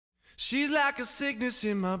She's like a sickness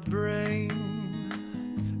in my brain,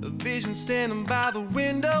 a vision standing by the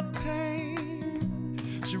window pane.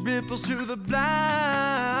 She ripples through the blinds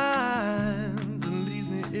and leaves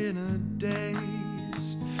me in a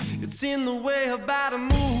daze. It's in the way her body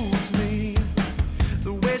moves me,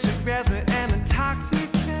 the way she grabs me and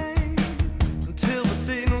intoxicates, until the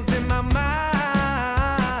signals in my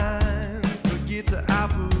mind forget to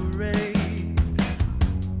operate.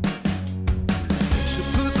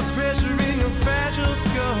 Fragile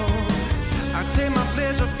skull. I take my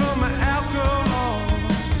pleasure from my alcohol.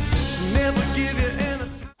 She'll never give you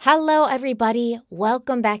anything. Hello everybody,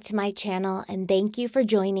 welcome back to my channel and thank you for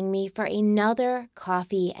joining me for another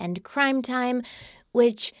coffee and crime time,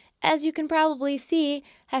 which, as you can probably see,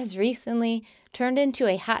 has recently turned into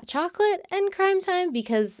a hot chocolate and crime time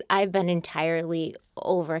because I've been entirely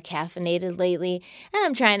over caffeinated lately and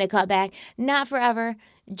I'm trying to cut back, not forever,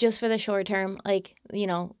 just for the short term, like,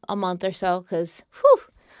 a month or so, because,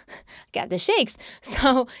 got the shakes.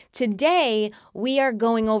 So today we are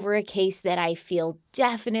going over a case that I feel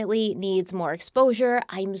definitely needs more exposure.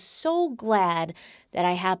 I'm so glad that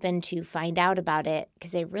I happened to find out about it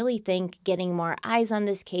because I really think getting more eyes on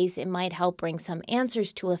this case, it might help bring some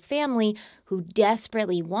answers to a family who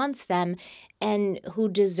desperately wants them and who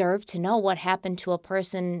deserve to know what happened to a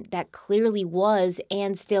person that clearly was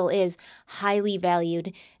and still is highly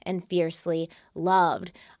valued and fiercely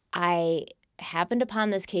loved. I happened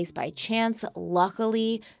upon this case by chance.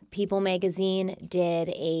 Luckily, People magazine did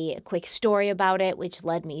a quick story about it, which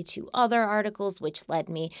led me to other articles, which led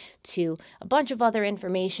me to a bunch of other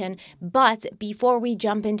information. But before we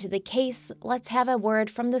jump into the case, let's have a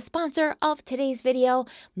word from the sponsor of today's video,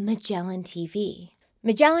 Magellan TV.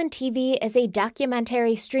 Magellan TV is a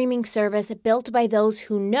documentary streaming service built by those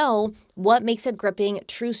who know what makes a gripping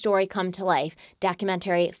true story come to life,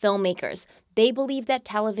 documentary filmmakers. They believe that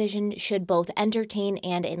television should both entertain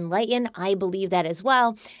and enlighten. I believe that as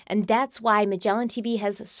well. And that's why Magellan TV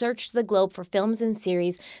has searched the globe for films and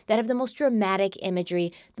series that have the most dramatic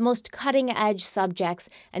imagery, the most cutting-edge subjects,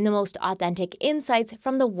 and the most authentic insights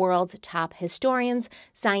from the world's top historians,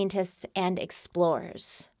 scientists, and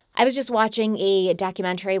explorers. I was just watching a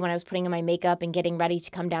documentary when I was putting on my makeup and getting ready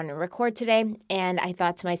to come down and record today, and I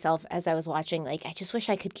thought to myself as I was watching, I just wish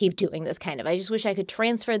I could keep doing this kind of. I just wish I could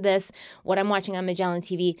transfer this, what I'm watching on Magellan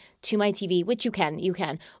TV, to my TV, which you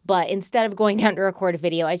can, but instead of going down to record a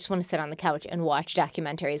video, I just want to sit on the couch and watch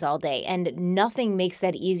documentaries all day, and nothing makes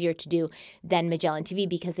that easier to do than Magellan TV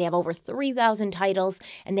because they have over 3,000 titles,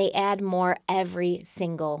 and they add more every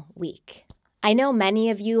single week. I know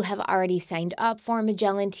many of you have already signed up for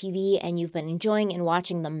Magellan TV and you've been enjoying and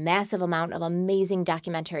watching the massive amount of amazing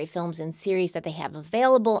documentary films and series that they have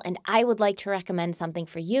available, and I would like to recommend something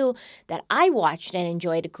for you that I watched and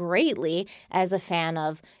enjoyed greatly as a fan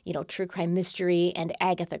of, true crime mystery and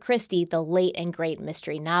Agatha Christie, the late and great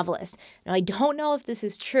mystery novelist. Now, I don't know if this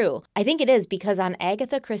is true. I think it is because on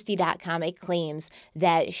agathachristie.com it claims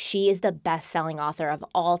that she is the best-selling author of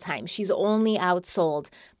all time. She's only outsold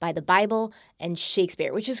by the Bible and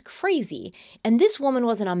Shakespeare, which is crazy. And this woman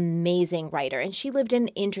was an amazing writer, and she lived an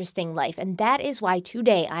interesting life. And that is why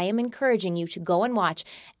today I am encouraging you to go and watch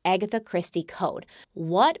Agatha Christie Code.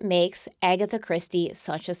 What makes Agatha Christie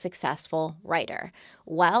such a successful writer?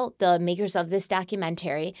 Well, the makers of this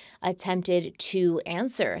documentary attempted to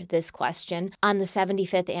answer this question on the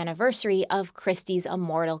 75th anniversary of Christie's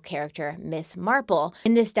immortal character, Miss Marple.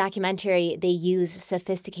 In this documentary, they use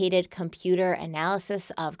sophisticated computer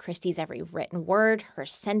analysis of Christie's every written word, her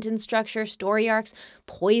sentence structure, story arcs,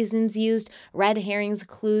 poisons used, red herrings,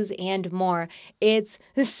 clues, and more. It's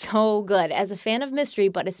so good. As a fan of mystery,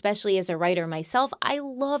 but especially as a writer myself, I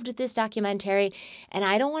loved this documentary, and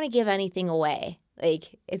I don't want to give anything away.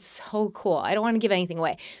 It's so cool. I don't want to give anything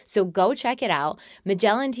away. So go check it out.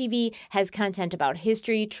 Magellan TV has content about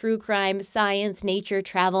history, true crime, science, nature,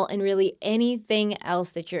 travel, and really anything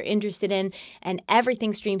else that you're interested in. And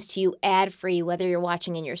everything streams to you ad-free, whether you're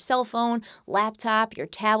watching in your cell phone, laptop, your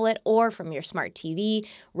tablet, or from your smart TV,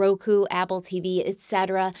 Roku, Apple TV,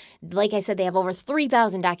 etc. Like I said, they have over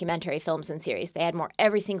 3,000 documentary films and series. They add more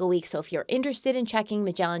every single week. So if you're interested in checking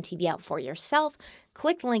Magellan TV out for yourself,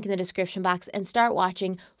 click the link in the description box and start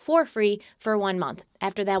watching for free for 1 month.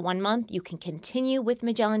 After that 1 month, you can continue with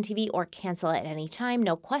Magellan TV or cancel at any time.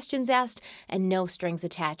 No questions asked and no strings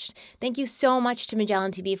attached. Thank you so much to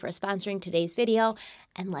Magellan TV for sponsoring today's video,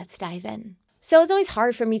 and let's dive in. So it's always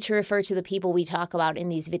hard for me to refer to the people we talk about in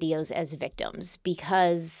these videos as victims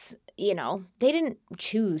because, they didn't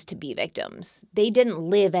choose to be victims. They didn't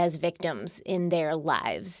live as victims in their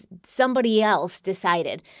lives. Somebody else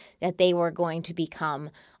decided that they were going to become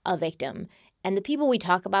a victim. And the people we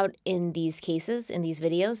talk about in these cases, in these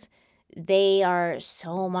videos, they are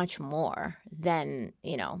so much more than,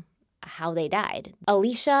 how they died.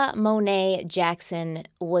 Alicia Monet Jackson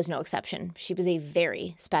was no exception. She was a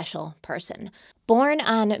very special person. Born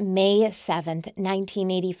on May 7th,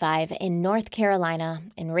 1985 in North Carolina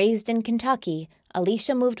and raised in Kentucky,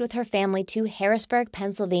 Alicia moved with her family to Harrisburg,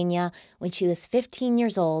 Pennsylvania when she was 15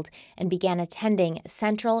 years old and began attending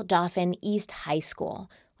Central Dauphin East High School.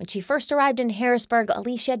 When she first arrived in Harrisburg,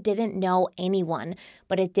 Alicia didn't know anyone,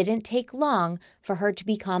 but it didn't take long for her to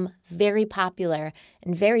become very popular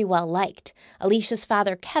and very well liked. Alicia's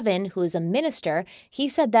father, Kevin, who is a minister, he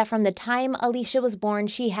said that from the time Alicia was born,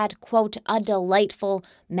 she had, quote, a delightful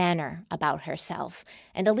manner about herself.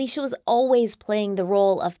 And Alicia was always playing the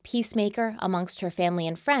role of peacemaker amongst her family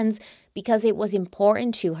and friends because it was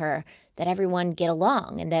important to her that everyone get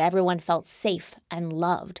along and that everyone felt safe and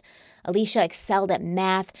loved. Alicia excelled at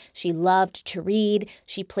math, she loved to read,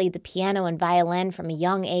 she played the piano and violin from a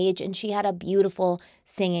young age, and she had a beautiful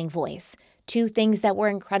singing voice. Two things that were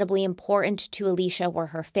incredibly important to Alicia were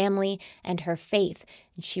her family and her faith,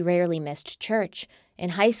 and she rarely missed church.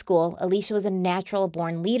 In high school, Alicia was a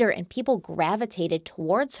natural-born leader, and people gravitated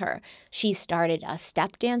towards her. She started a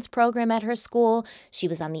step dance program at her school. She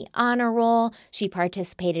was on the honor roll. She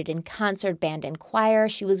participated in concert band and choir.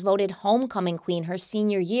 She was voted homecoming queen her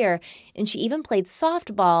senior year, and she even played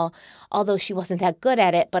softball, although she wasn't that good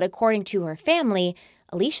at it. But according to her family,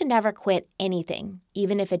 Alicia never quit anything,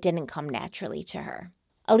 even if it didn't come naturally to her.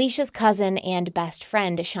 Alicia's cousin and best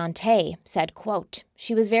friend, Shantae, said, quote,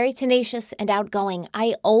 she was very tenacious and outgoing.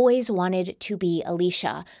 I always wanted to be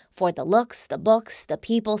Alicia. For the looks, the books, the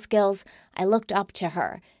people skills, I looked up to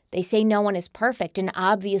her. They say no one is perfect, and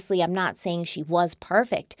obviously I'm not saying she was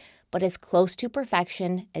perfect, but as close to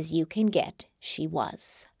perfection as you can get, she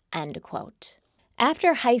was, end quote.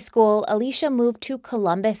 After high school, Alicia moved to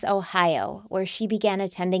Columbus, Ohio, where she began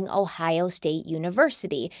attending Ohio State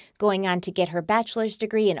University, going on to get her bachelor's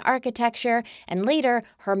degree in architecture and later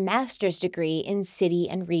her master's degree in city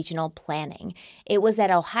and regional planning. It was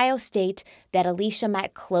at Ohio State that Alicia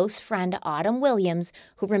met close friend Autumn Williams,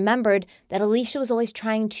 who remembered that Alicia was always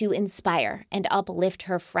trying to inspire and uplift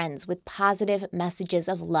her friends with positive messages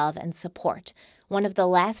of love and support. One of the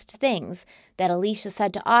last things that Alicia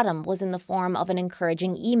said to Autumn was in the form of an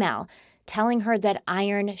encouraging email, telling her that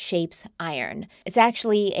iron shapes iron. It's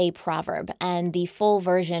actually a proverb, and the full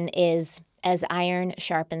version is, as iron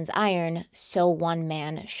sharpens iron, so one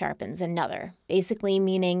man sharpens another. Basically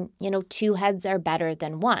meaning, two heads are better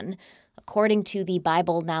than one. According to the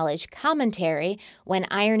Bible Knowledge Commentary, when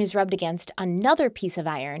iron is rubbed against another piece of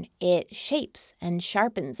iron, it shapes and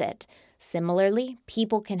sharpens it. Similarly,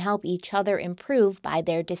 people can help each other improve by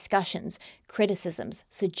their discussions, criticisms,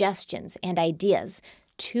 suggestions, and ideas.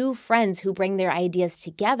 Two friends who bring their ideas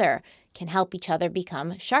together can help each other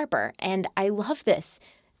become sharper. And I love this.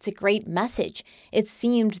 It's a great message. It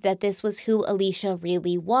seemed that this was who Alicia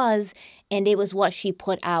really was, and it was what she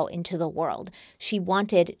put out into the world. She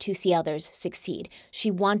wanted to see others succeed.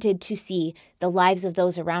 She wanted to see the lives of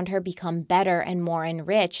those around her become better and more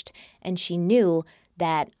enriched, and she knew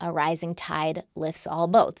that a rising tide lifts all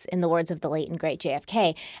boats, in the words of the late and great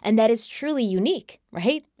JFK, and that is truly unique,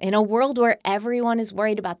 right? In a world where everyone is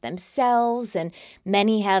worried about themselves and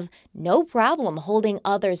many have no problem holding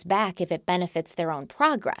others back if it benefits their own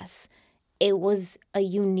progress, it was a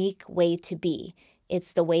unique way to be.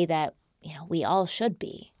 It's the way that, we all should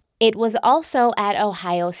be. It was also at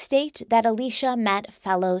Ohio State that Alicia met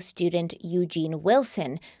fellow student Eugene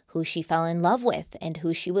Wilson, who she fell in love with and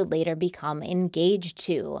who she would later become engaged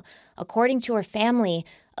to. According to her family,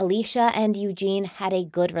 Alicia and Eugene had a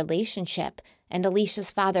good relationship, and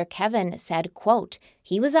Alicia's father, Kevin, said, quote,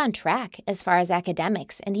 he was on track as far as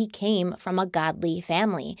academics, and he came from a godly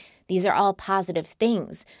family. These are all positive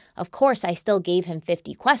things. Of course, I still gave him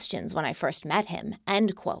 50 questions when I first met him,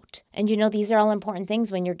 end quote. And these are all important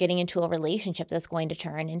things when you're getting into a relationship that's going to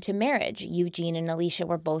turn into marriage. Eugene and Alicia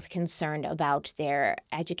were both concerned about their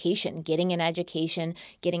education, getting an education,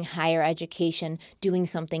 getting higher education, doing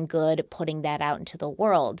something good, putting that out into the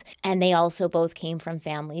world. And they also both came from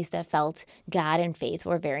families that felt God and faith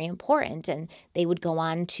were very important, and they would go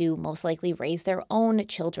on to most likely raise their own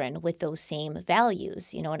children with those same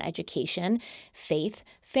values, an education, faith,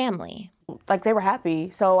 family. Like, they were happy.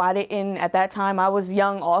 So I didn't, at that time, I was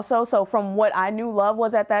young also. So from what I knew love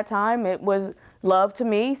was at that time, it was love to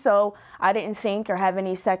me. So I didn't think or have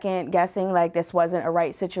any second guessing like this wasn't a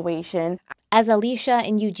right situation. As Alicia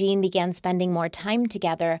and Eugene began spending more time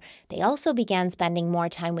together, they also began spending more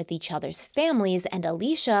time with each other's families, and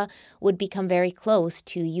Alicia would become very close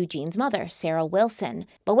to Eugene's mother, Sarah Wilson.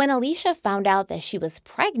 But when Alicia found out that she was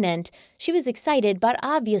pregnant, she was excited, but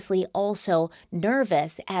obviously also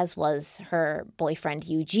nervous, as was her boyfriend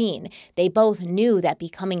Eugene. They both knew that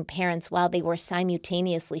becoming parents while they were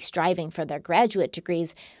simultaneously striving for their graduate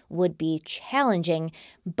degrees would be challenging,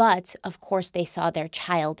 but of course they saw their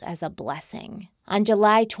child as a blessing. On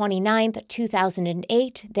July 29,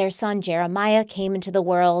 2008, their son Jeremiah came into the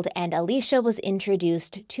world, and Alicia was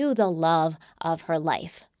introduced to the love of her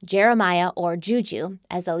life. Jeremiah, or Juju,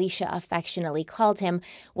 as Alicia affectionately called him,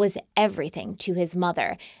 was everything to his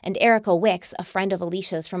mother, and Erica Wicks, a friend of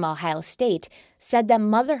Alicia's from Ohio State, said that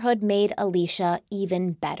motherhood made Alicia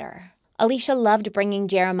even better. Alicia loved bringing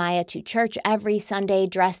Jeremiah to church every Sunday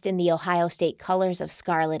dressed in the Ohio State colors of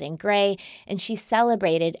scarlet and gray, and she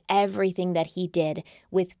celebrated everything that he did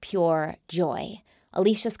with pure joy.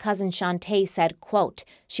 Alicia's cousin Shantae said, quote,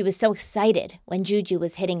 "She was so excited when Juju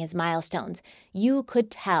was hitting his milestones. You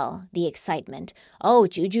could tell the excitement. Oh,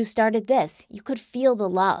 Juju started this. You could feel the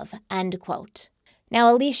love," end quote.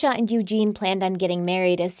 Now, Alicia and Eugene planned on getting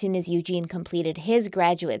married as soon as Eugene completed his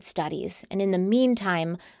graduate studies, and in the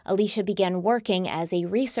meantime, Alicia began working as a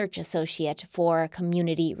research associate for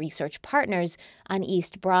Community Research Partners on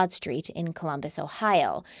East Broad Street in Columbus,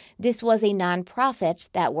 Ohio. This was a nonprofit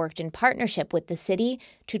that worked in partnership with the city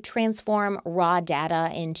to transform raw data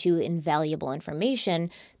into invaluable information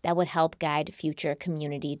that would help guide future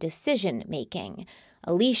community decision-making.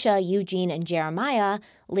 Alicia, Eugene, and Jeremiah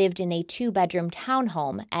lived in a two-bedroom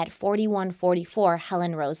townhome at 4144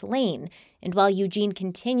 Helen Rose Lane, and while Eugene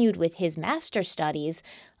continued with his master's studies,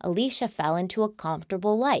 Alicia fell into a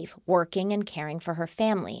comfortable life, working and caring for her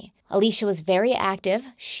family. Alicia was very active.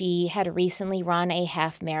 She had recently run a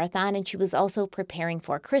half marathon, and she was also preparing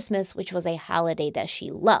for Christmas, which was a holiday that she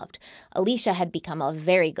loved. Alicia had become a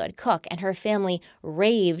very good cook, and her family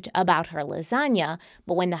raved about her lasagna,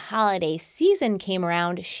 but when the holiday season came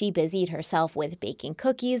around, she busied herself with baking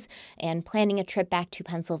cookies and planning a trip back to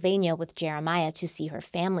Pennsylvania with Jeremiah to see her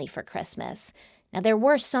family for Christmas. Now, there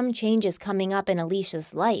were some changes coming up in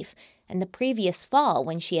Alicia's life. And the previous fall,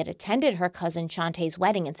 when she had attended her cousin Shantae's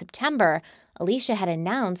wedding in September, Alicia had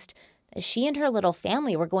announced that she and her little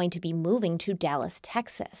family were going to be moving to Dallas,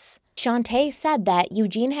 Texas. Shantae said that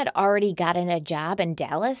Eugene had already gotten a job in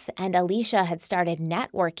Dallas, and Alicia had started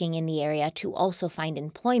networking in the area to also find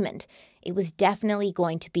employment. It was definitely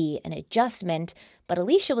going to be an adjustment, but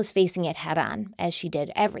Alicia was facing it head-on, as she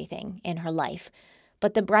did everything in her life.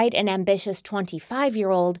 But the bright and ambitious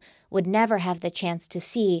 25-year-old would never have the chance to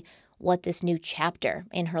see what this new chapter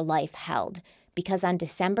in her life held, because on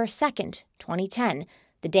December 2nd, 2010,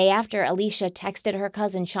 the day after Alicia texted her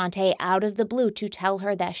cousin Shantae out of the blue to tell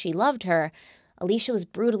her that she loved her, Alicia was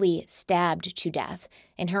brutally stabbed to death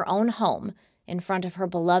in her own home in front of her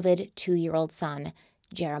beloved 2-year-old son,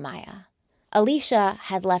 Jeremiah. Alicia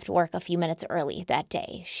had left work a few minutes early that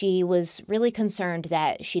day. She was really concerned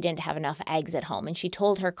that she didn't have enough eggs at home, and she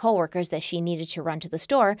told her coworkers that she needed to run to the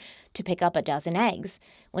store to pick up a dozen eggs.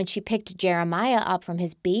 When she picked Jeremiah up from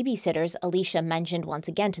his babysitters, Alicia mentioned once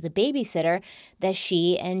again to the babysitter that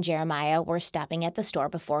she and Jeremiah were stopping at the store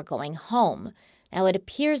before going home. Now, it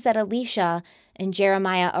appears that Alicia and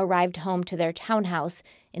Jeremiah arrived home to their townhouse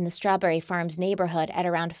in the Strawberry Farms neighborhood at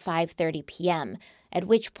around 5:30 p.m., at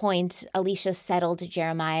which point Alicia settled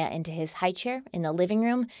Jeremiah into his high chair in the living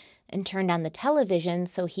room and turned on the television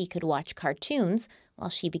so he could watch cartoons while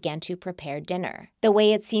she began to prepare dinner. The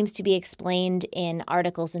way it seems to be explained in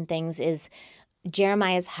articles and things is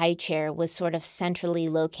Jeremiah's high chair was sort of centrally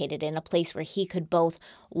located in a place where he could both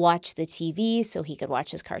watch the TV, so he could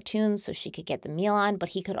watch his cartoons, so she could get the meal on, but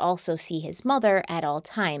he could also see his mother at all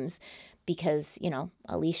times because,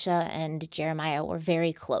 Alicia and Jeremiah were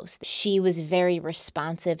very close. She was very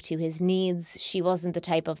responsive to his needs. She wasn't the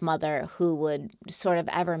type of mother who would sort of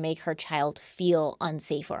ever make her child feel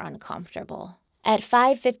unsafe or uncomfortable. At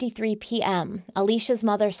 5:53 p.m., Alicia's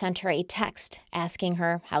mother sent her a text asking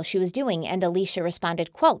her how she was doing, and Alicia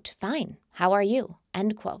responded, quote, "Fine, how are you?"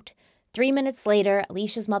 End quote. 3 minutes later,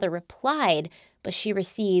 Alicia's mother replied, but she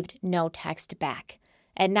received no text back.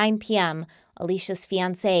 At 9 p.m., Alicia's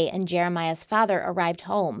fiancé and Jeremiah's father arrived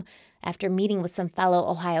home after meeting with some fellow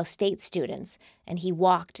Ohio State students, and he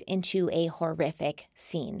walked into a horrific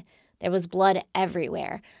scene. There was blood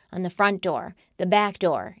everywhere, on the front door, the back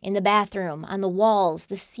door, in the bathroom, on the walls,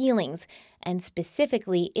 the ceilings, and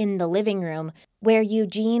specifically in the living room, where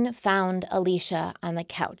Eugene found Alicia on the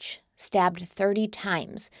couch, stabbed 30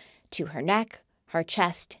 times to her neck, her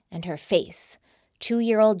chest, and her face.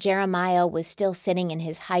 2-year-old Jeremiah was still sitting in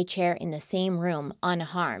his high chair in the same room,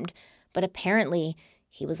 unharmed, but apparently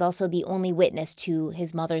he was also the only witness to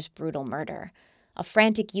his mother's brutal murder. A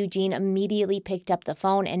frantic Eugene immediately picked up the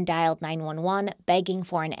phone and dialed 911, begging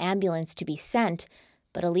for an ambulance to be sent,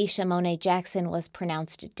 but Alicia Monet Jackson was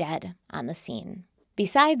pronounced dead on the scene.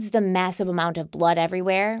 Besides the massive amount of blood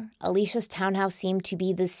everywhere, Alicia's townhouse seemed to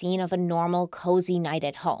be the scene of a normal, cozy night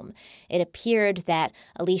at home. It appeared that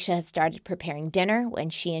Alicia had started preparing dinner when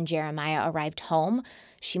she and Jeremiah arrived home.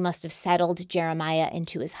 She must have settled Jeremiah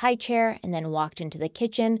into his high chair and then walked into the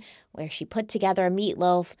kitchen, where she put together a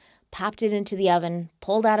meatloaf, popped it into the oven,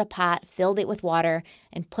 pulled out a pot, filled it with water,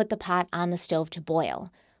 and put the pot on the stove to boil.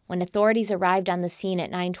 When authorities arrived on the scene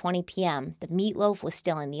at 9:20 p.m., the meatloaf was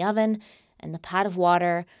still in the oven, and the pot of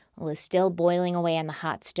water was still boiling away on the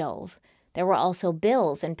hot stove. There were also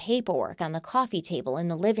bills and paperwork on the coffee table in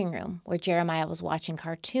the living room where Jeremiah was watching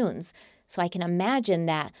cartoons, so I can imagine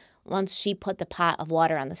that once she put the pot of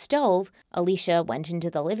water on the stove, Alicia went into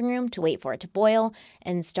the living room to wait for it to boil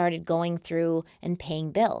and started going through and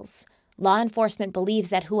paying bills. Law enforcement believes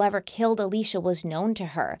that whoever killed Alicia was known to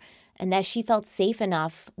her and that she felt safe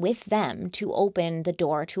enough with them to open the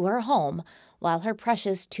door to her home while her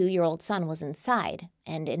precious 2-year-old son was inside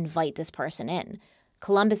and invite this person in.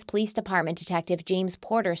 Columbus Police Department Detective James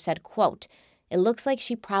Porter said, quote, "It looks like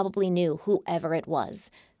she probably knew whoever it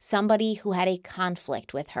was, somebody who had a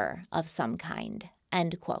conflict with her of some kind,"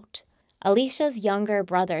 end quote. Alicia's younger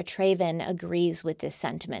brother, Traven, agrees with this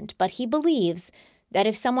sentiment, but he believes that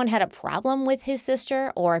if someone had a problem with his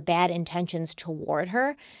sister or bad intentions toward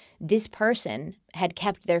her, this person had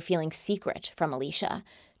kept their feelings secret from Alicia.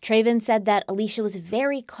 Traven said that Alicia was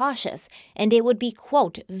very cautious and it would be,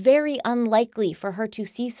 quote, "very unlikely for her to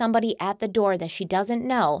see somebody at the door that she doesn't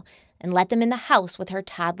know and let them in the house with her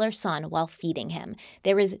toddler son while feeding him.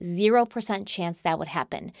 There is 0% chance that would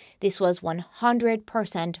happen. This was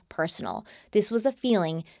 100% personal. This was a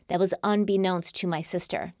feeling that was unbeknownst to my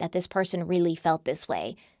sister, that this person really felt this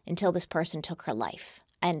way until this person took her life,"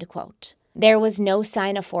 end quote. There was no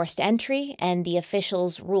sign of forced entry, and the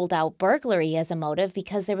officials ruled out burglary as a motive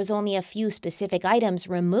because there was only a few specific items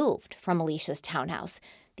removed from Alicia's townhouse.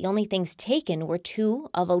 The only things taken were 2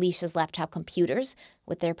 of Alicia's laptop computers,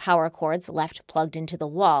 with their power cords left plugged into the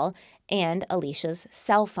wall, and Alicia's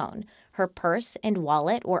cell phone. Her purse and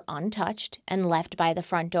wallet were untouched and left by the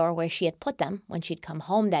front door where she had put them when she'd come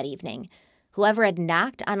home that evening. Whoever had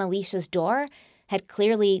knocked on Alicia's door had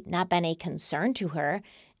clearly not been a concern to her,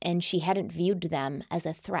 and she hadn't viewed them as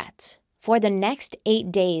a threat. For the next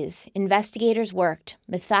 8 days, investigators worked,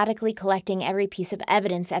 methodically collecting every piece of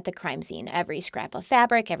evidence at the crime scene, every scrap of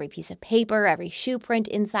fabric, every piece of paper, every shoe print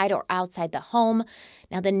inside or outside the home.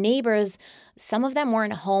 Now, the neighbors, some of them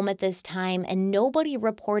weren't home at this time, and nobody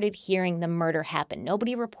reported hearing the murder happen.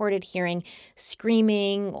 Nobody reported hearing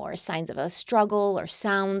screaming or signs of a struggle or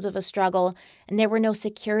sounds of a struggle, and there were no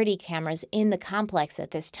security cameras in the complex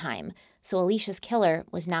at this time, so Alicia's killer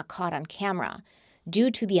was not caught on camera.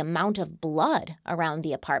 Due to the amount of blood around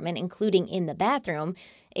the apartment, including in the bathroom,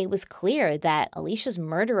 it was clear that Alicia's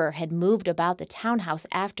murderer had moved about the townhouse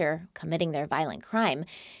after committing their violent crime,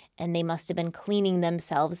 and they must have been cleaning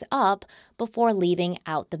themselves up before leaving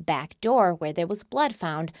out the back door where there was blood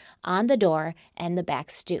found on the door and the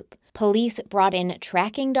back stoop. Police brought in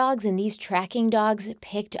tracking dogs, and these tracking dogs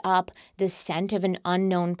picked up the scent of an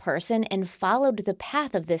unknown person and followed the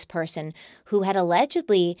path of this person who had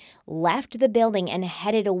allegedly left the building and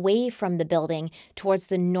headed away from the building towards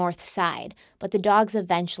the north side. But the dogs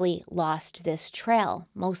eventually lost this trail,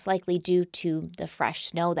 most likely due to the fresh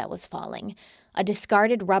snow that was falling. A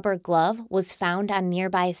discarded rubber glove was found on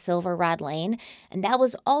nearby Silver Rod Lane, and that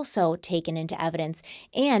was also taken into evidence,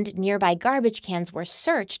 and nearby garbage cans were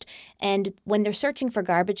searched. And when they're searching for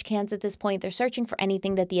garbage cans at this point, they're searching for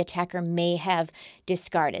anything that the attacker may have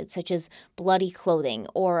discarded, such as bloody clothing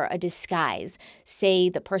or a disguise. Say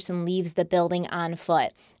the person leaves the building on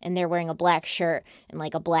foot and they're wearing a black shirt and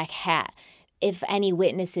like a black hat. If any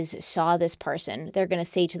witnesses saw this person, they're going to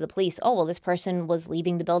say to the police, oh, well, this person was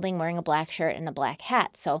leaving the building wearing a black shirt and a black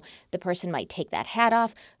hat. So the person might take that hat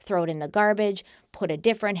off, throw it in the garbage, put a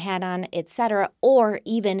different hat on, etc., or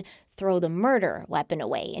even throw the murder weapon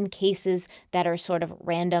away. In cases that are sort of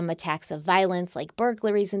random attacks of violence, like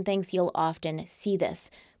burglaries and things, you'll often see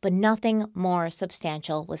this. But nothing more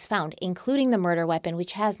substantial was found, including the murder weapon,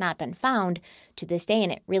 which has not been found to this day,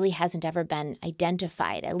 and it really hasn't ever been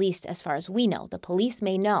identified, at least as far as we know. The police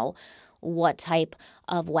may know what type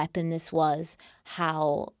of weapon this was,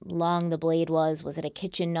 how long the blade was it a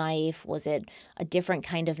kitchen knife, was it a different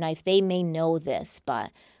kind of knife? They may know this, but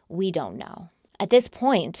we don't know. At this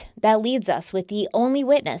point, that leads us with the only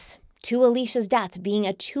witness to Alicia's death being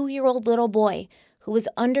a 2-year-old little boy who was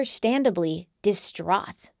understandably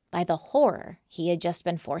distraught by the horror he had just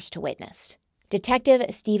been forced to witness. Detective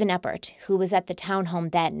Stephen Eppert, who was at the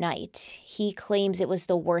townhome that night, he claims it was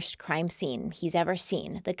the worst crime scene he's ever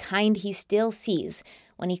seen, the kind he still sees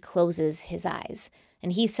when he closes his eyes.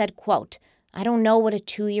 And he said, quote, "I don't know what a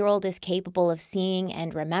 2-year-old is capable of seeing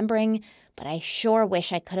and remembering, but I sure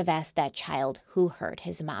wish I could have asked that child who hurt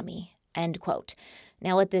his mommy," end quote.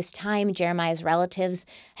 Now, at this time, Jeremiah's relatives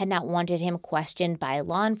had not wanted him questioned by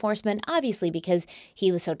law enforcement, obviously because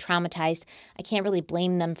he was so traumatized. I can't really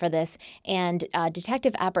blame them for this. And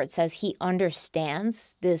Detective Eppert says he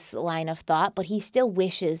understands this line of thought, but he still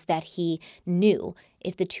wishes that he knew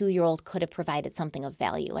if the 2-year-old could have provided something of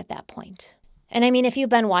value at that point. And I mean, if you've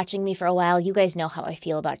been watching me for a while, you guys know how I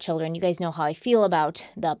feel about children. You guys know how I feel about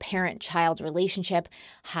the parent-child relationship,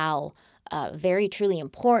 how very truly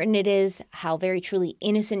important it is, how very truly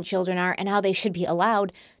innocent children are, and how they should be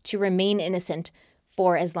allowed to remain innocent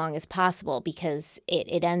for as long as possible because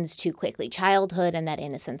it ends too quickly. Childhood and that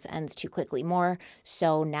innocence ends too quickly, more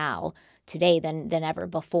so now, today, than ever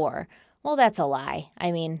before. Well, that's a lie.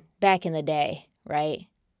 I mean, back in the day, right?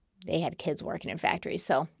 They had kids working in factories,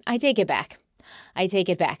 so I take it back.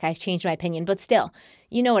 I've changed my opinion, but still,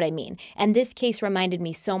 you know what I mean. And this case reminded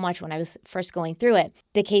me so much when I was first going through it.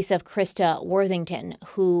 The case of Krista Worthington,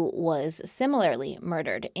 who was similarly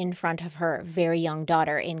murdered in front of her very young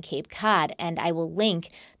daughter in Cape Cod. And I will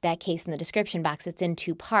link that case in the description box. It's in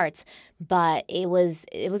 2 parts, but it was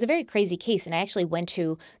a very crazy case. And I actually went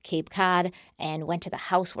to Cape Cod and went to the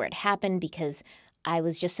house where it happened because I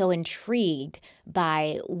was just so intrigued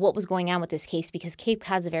by what was going on with this case because Cape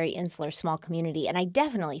Cod's a very insular, small community, and I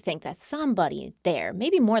definitely think that somebody there,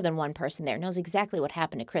 maybe more than one person there, knows exactly what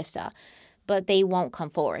happened to Krista, but they won't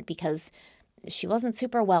come forward because she wasn't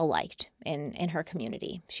super well liked in her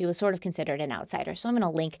community. She was sort of considered an outsider. So I'm going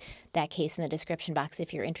to link that case in the description box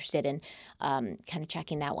if you're interested in kind of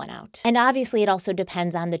checking that one out. And obviously it also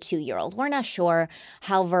depends on the 2-year-old. We're not sure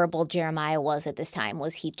how verbal Jeremiah was at this time.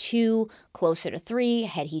 Was he 2, closer to 3?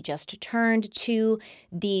 Had he just turned 2?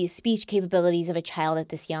 The speech capabilities of a child at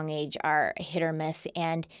this young age are hit or miss.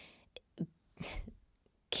 And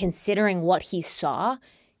considering what he saw,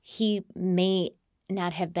 he may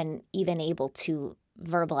not have been even able to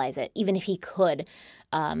verbalize it, even if he could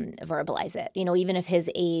verbalize it. You know, even if his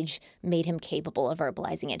age made him capable of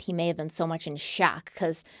verbalizing it, he may have been so much in shock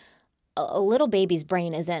because a little baby's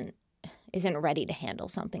brain isn't ready to handle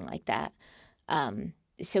something like that.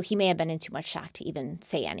 So he may have been in too much shock to even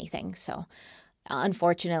say anything. So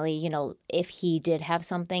unfortunately, you know, if he did have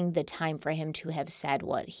something, the time for him to have said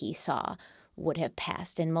what he saw would have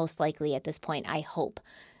passed. And most likely at this point, I hope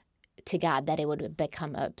to God that it would have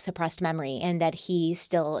become a suppressed memory and that he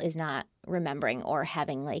still is not remembering or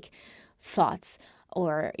having like thoughts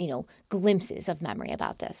or, you know, glimpses of memory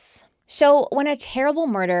about this. So when a terrible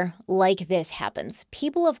murder like this happens,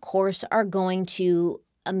 people, of course, are going to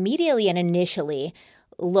immediately and initially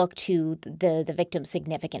look to the victim's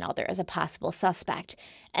significant other as a possible suspect.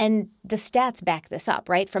 And the stats back this up,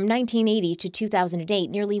 right? From 1980 to 2008,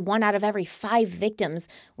 nearly 1 out of every 5 victims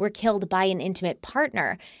were killed by an intimate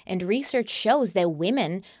partner. And research shows that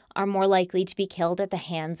women are more likely to be killed at the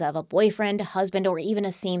hands of a boyfriend, husband, or even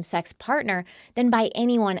a same-sex partner than by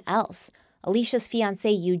anyone else. Alicia's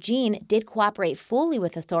fiancé, Eugene, did cooperate fully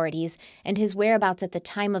with authorities, and his whereabouts at the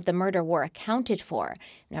time of the murder were accounted for.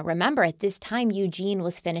 Now remember, at this time, Eugene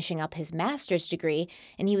was finishing up his master's degree,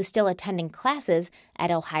 and he was still attending classes at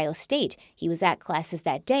Ohio State. He was at classes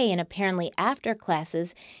that day, and apparently after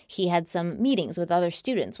classes, he had some meetings with other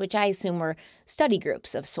students, which I assume were study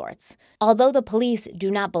groups of sorts. Although the police do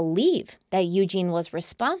not believe that Eugene was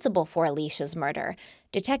responsible for Alicia's murder,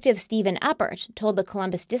 Detective Stephen Eppert told the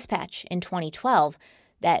Columbus Dispatch in 2012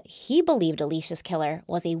 that he believed Alicia's killer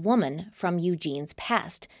was a woman from Eugene's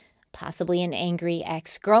past, possibly an angry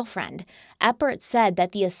ex-girlfriend. Eppert said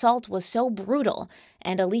that the assault was so brutal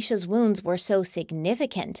and Alicia's wounds were so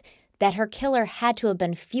significant that her killer had to have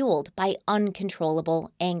been fueled by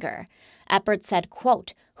uncontrollable anger. Eppert said,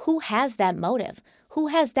 quote, "Who has that motive? Who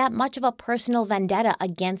has that much of a personal vendetta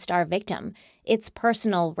against our victim? It's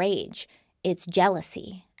personal rage. It's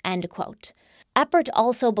jealousy," end quote. Eppert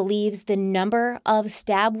also believes the number of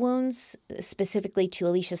stab wounds, specifically to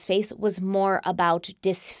Alicia's face, was more about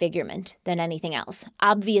disfigurement than anything else.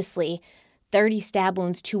 Obviously, 30 stab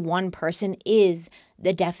wounds to one person is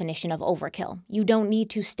the definition of overkill. You don't need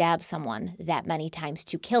to stab someone that many times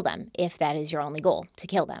to kill them, if that is your only goal, to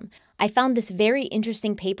kill them. I found this very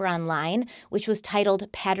interesting paper online, which was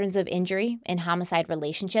titled Patterns of Injury in Homicide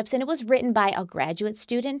Relationships, and it was written by a graduate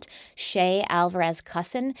student, Shay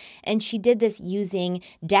Alvarez-Cusson, and she did this using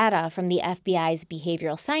data from the FBI's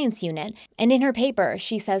Behavioral Science Unit. And in her paper,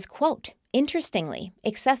 she says, quote, "Interestingly,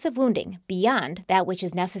 excessive wounding beyond that which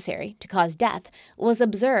is necessary to cause death was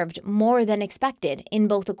observed more than expected in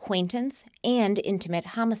both acquaintance and intimate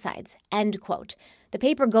homicides," end quote. The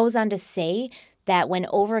paper goes on to say that when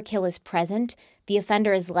overkill is present, the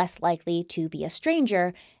offender is less likely to be a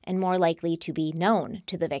stranger and more likely to be known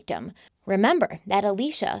to the victim. Remember that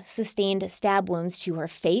Alicia sustained stab wounds to her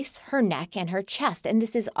face, her neck, and her chest, and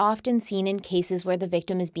this is often seen in cases where the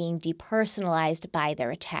victim is being depersonalized by their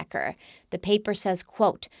attacker. The paper says,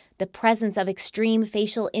 quote, "The presence of extreme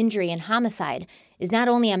facial injury in homicide is not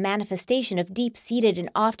only a manifestation of deep-seated and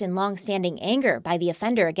often long-standing anger by the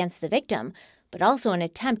offender against the victim, but also an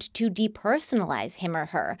attempt to depersonalize him or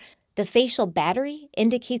her. The facial battery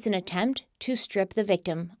indicates an attempt to strip the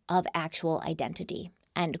victim of actual identity,"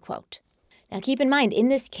 end quote. Now keep in mind, in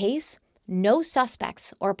this case, no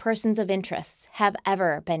suspects or persons of interest have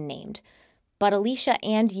ever been named. But Alicia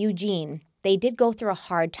and Eugene, they did go through a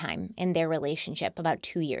hard time in their relationship about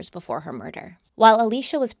 2 years before her murder. While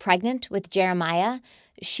Alicia was pregnant with Jeremiah,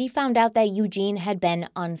 she found out that Eugene had been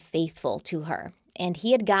unfaithful to her, and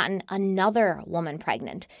he had gotten another woman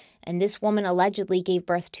pregnant, and this woman allegedly gave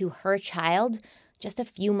birth to her child just a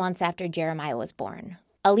few months after Jeremiah was born.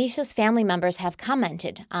 Alicia's family members have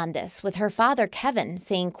commented on this, with her father, Kevin,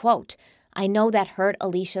 saying, quote, "I know that hurt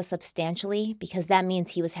Alicia substantially because that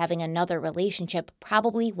means he was having another relationship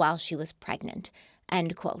probably while she was pregnant,"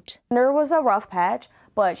 end quote. There was a rough patch,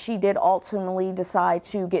 but she did ultimately decide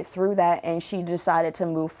to get through that, and she decided to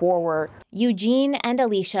move forward. Eugene and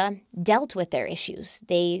Alicia dealt with their issues.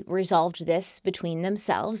 They resolved this between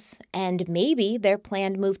themselves, and maybe their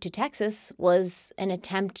planned move to Texas was an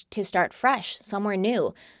attempt to start fresh, somewhere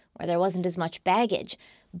new, where there wasn't as much baggage.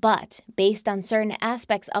 But based on certain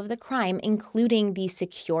aspects of the crime, including the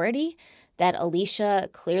security that Alicia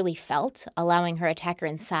clearly felt, allowing her attacker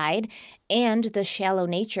inside, and the shallow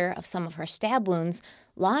nature of some of her stab wounds,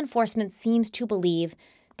 law enforcement seems to believe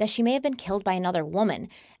that she may have been killed by another woman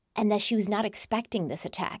and that she was not expecting this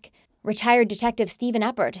attack. Retired Detective Stephen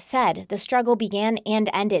Eppert said the struggle began and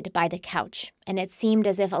ended by the couch, and it seemed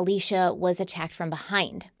as if Alicia was attacked from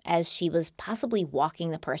behind, as she was possibly walking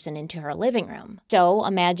the person into her living room. So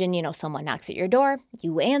imagine, someone knocks at your door,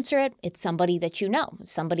 you answer it, it's somebody that you know,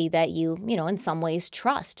 somebody that you in some ways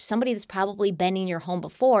trust, somebody that's probably been in your home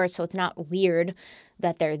before, so it's not weird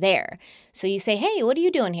that they're there. So you say, "Hey, what are you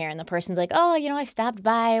doing here?" And the person's like, "Oh, I stopped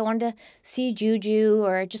by, I wanted to see Juju,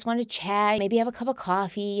 or just wanted to chat, maybe have a cup of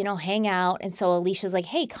coffee, hang out." And so Alicia's like,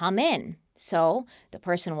 "Hey, come in." So the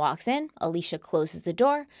person walks in, Alicia closes the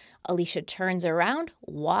door, Alicia turns around,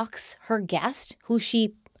 walks her guest, who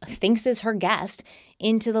she thinks is her guest,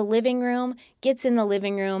 into the living room, gets in the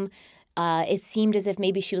living room. It seemed as if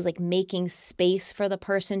maybe she was making space for the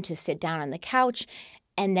person to sit down on the couch,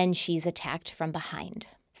 and then she's attacked from behind.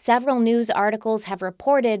 Several news articles have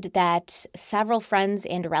reported that several friends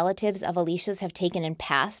and relatives of Alicia's have taken and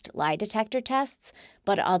passed lie detector tests,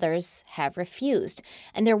 but others have refused.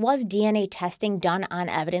 And there was DNA testing done on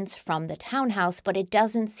evidence from the townhouse, but it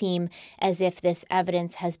doesn't seem as if this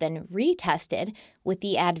evidence has been retested with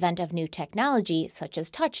the advent of new technology such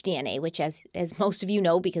as touch DNA, which as most of you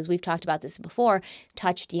know, because we've talked about this before,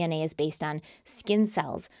 touch DNA is based on skin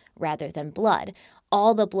cells rather than blood.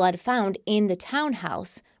 All the blood found in the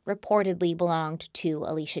townhouse reportedly belonged to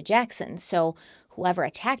Alicia Jackson, so whoever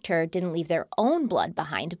attacked her didn't leave their own blood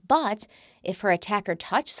behind, but if her attacker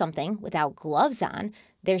touched something without gloves on,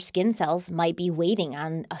 their skin cells might be waiting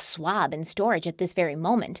on a swab in storage at this very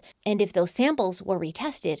moment. And if those samples were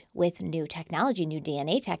retested with new technology, new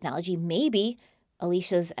DNA technology, maybe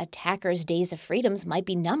Alicia's attacker's days of freedoms might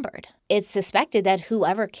be numbered. It's suspected that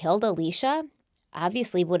whoever killed Alicia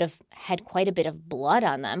obviously would have had quite a bit of blood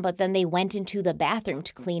on them, but then they went into the bathroom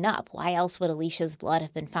to clean up. Why else would Alicia's blood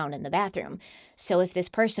have been found in the bathroom? So if this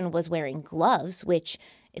person was wearing gloves, which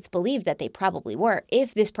it's believed that they probably were,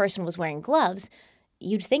 if this person was wearing gloves,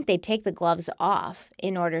 you'd think they'd take the gloves off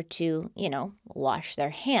in order to, wash their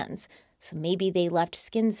hands. So maybe they left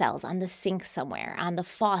skin cells on the sink somewhere, on the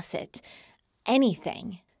faucet,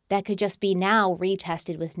 anything that could just be now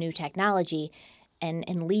retested with new technology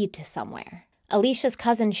and lead to somewhere. Alicia's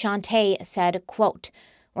cousin Shantae said, quote,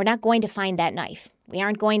 "We're not going to find that knife. We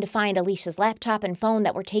aren't going to find Alicia's laptop and phone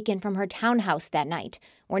that were taken from her townhouse that night.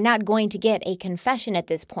 We're not going to get a confession at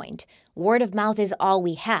this point. Word of mouth is all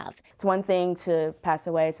we have. It's one thing to pass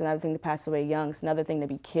away, it's another thing to pass away young, it's another thing to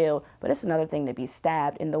be killed, but it's another thing to be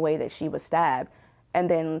stabbed in the way that she was stabbed, and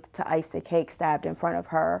then to ice the cake, stabbed in front of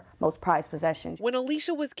her most prized possession. When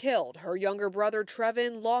Alicia was killed, her younger brother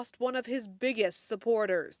Trevin lost one of his biggest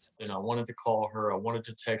supporters. And I wanted to call her, I wanted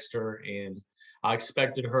to text her, and I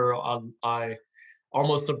expected her, I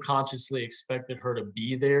almost subconsciously expected her to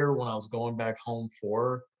be there when I was going back home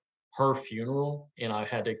for her funeral. And I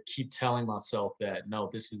had to keep telling myself that, no,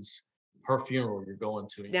 this is her funeral you're going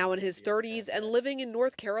to. Now in his 30s and living in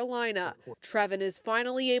North Carolina, Trevin is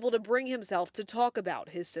finally able to bring himself to talk about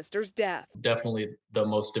his sister's death. Definitely the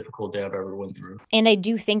most difficult day I've ever went through. And I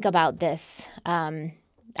do think about this.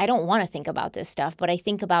 I don't want to think about this stuff, but I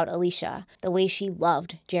think about Alicia, the way she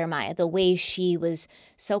loved Jeremiah, the way she was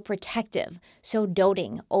so protective, so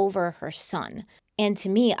doting over her son. And to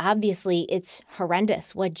me, obviously, it's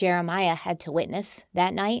horrendous what Jeremiah had to witness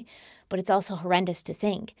that night, but it's also horrendous to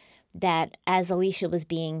think that as Alicia was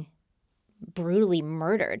being brutally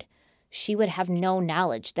murdered, she would have no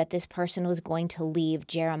knowledge that this person was going to leave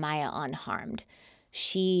Jeremiah unharmed.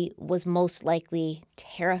 She was most likely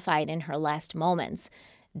terrified in her last moments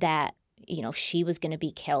that, she was going to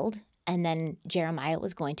be killed and then Jeremiah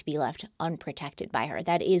was going to be left unprotected by her.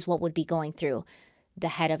 That is what would be going through the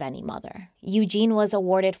head of any mother. Eugene was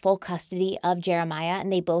awarded full custody of Jeremiah,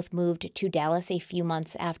 and they both moved to Dallas a few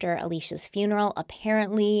months after Alicia's funeral.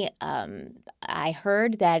 Apparently, I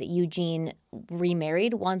heard that Eugene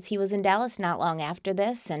remarried once he was in Dallas, not long after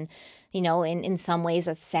this. And, in some ways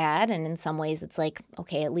it's sad, and in some ways it's like,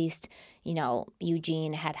 okay, at least,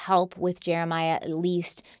 Eugene had help with Jeremiah. At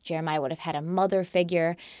least Jeremiah would have had a mother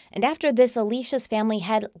figure. And after this, Alicia's family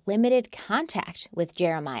had limited contact with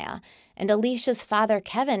Jeremiah. And Alicia's father,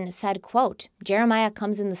 Kevin, said, quote, "Jeremiah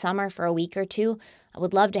comes in the summer for a week or two. I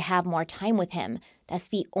would love to have more time with him. That's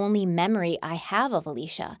the only memory I have of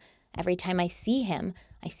Alicia. Every time I see him,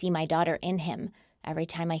 I see my daughter in him. Every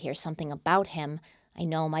time I hear something about him, I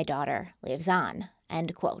know my daughter lives on,"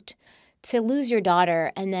 end quote. To lose your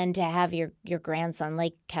daughter and then to have your grandson,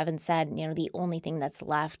 like Kevin said, the only thing that's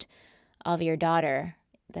left of your daughter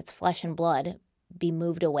that's flesh and blood, be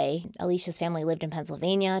moved away. Alicia's family lived in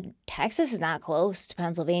Pennsylvania. Texas is not close to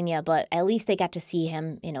Pennsylvania, but at least they got to see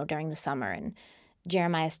him, during the summer. And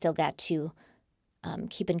Jeremiah still got to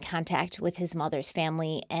keep in contact with his mother's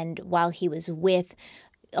family. And while he was with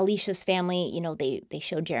Alicia's family, they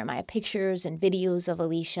showed Jeremiah pictures and videos of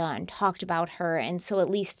Alicia and talked about her. And so at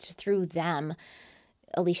least through them,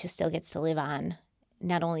 Alicia still gets to live on,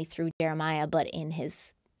 not only through Jeremiah, but in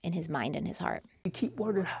his mind and his heart. You keep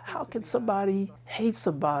wondering, how can somebody hate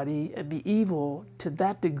somebody and be evil to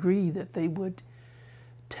that degree that they would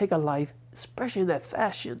take a life, especially in that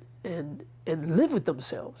fashion, and live with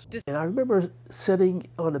themselves? And I remember sitting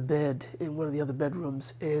on a bed in one of the other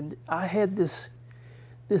bedrooms, and I had this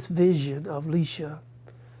vision of Alicia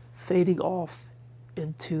fading off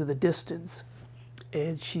into the distance.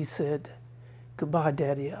 And she said, "Goodbye,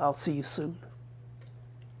 Daddy, I'll see you soon."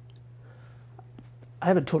 I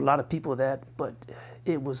haven't told a lot of people that, but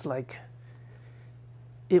it was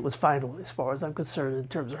final as far as I'm concerned in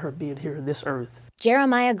terms of her being here on this earth.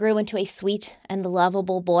 Jeremiah grew into a sweet and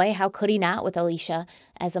lovable boy. How could he not with Alicia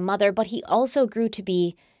as a mother? But he also grew to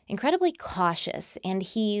be incredibly cautious, and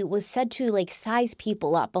he was said to size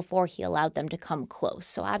people up before he allowed them to come close.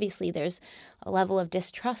 So obviously there's a level of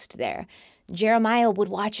distrust there. Jeremiah would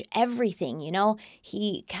watch everything,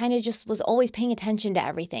 He kind of just was always paying attention to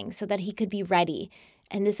everything so that he could be ready.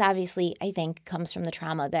 And this obviously, I think, comes from the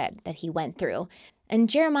trauma that he went through. And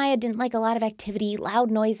Jeremiah didn't like a lot of activity.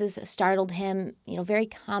 Loud noises startled him, very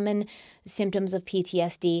common symptoms of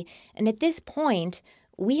PTSD. And at this point,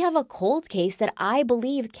 we have a cold case that I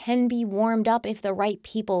believe can be warmed up if the right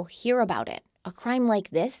people hear about it. A crime like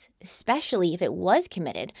this, especially if it was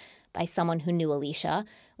committed by someone who knew Alicia,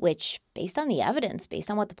 which, based on the evidence,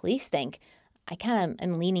 based on what the police think, I kind of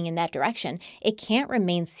am leaning in that direction. It can't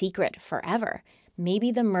remain secret forever.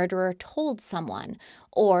 Maybe the murderer told someone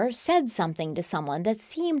or said something to someone that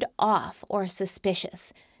seemed off or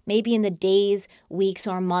suspicious. Maybe in the days, weeks,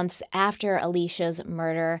 or months after Alicia's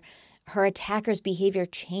murder, her attacker's behavior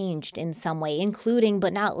changed in some way, including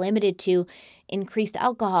but not limited to increased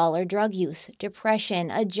alcohol or drug use,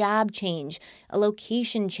 depression, a job change, a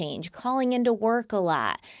location change, calling into work a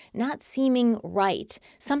lot, not seeming right,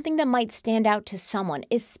 something that might stand out to someone,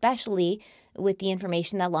 especially with the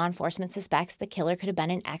information that law enforcement suspects the killer could have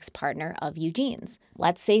been an ex-partner of Eugene's.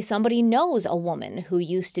 Let's say somebody knows a woman who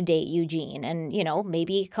used to date Eugene and,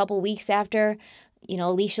 maybe a couple weeks after,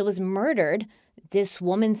 Alicia was murdered, this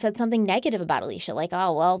woman said something negative about Alicia, like,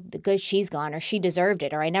 oh, well, the good she's gone, or she deserved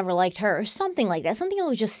it, or I never liked her, or something like that. Something that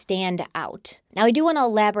would just stand out. Now, I do want to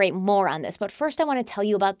elaborate more on this, but first I want to tell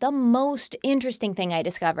you about the most interesting thing I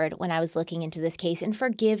discovered when I was looking into this case. And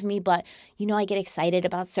forgive me, but I get excited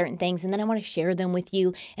about certain things, and then I want to share them with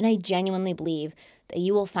you, and I genuinely believe that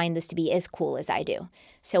you will find this to be as cool as I do.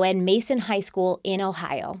 So at Mason High School in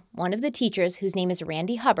Ohio, one of the teachers, whose name is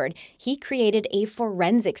Randy Hubbard, he created a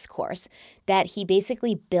forensics course that he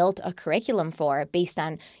basically built a curriculum for based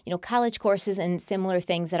on, college courses and similar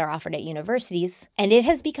things that are offered at universities. And it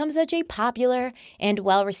has become such a popular and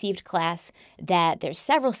well-received class that there's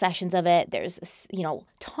several sessions of it. There's,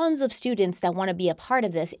 tons of students that want to be a part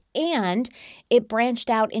of this. And it branched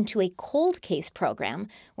out into a cold case program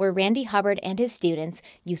where Randy Hubbard and his students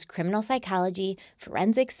use criminal psychology,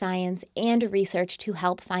 forensic science, and research to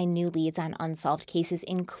help find new leads on unsolved cases,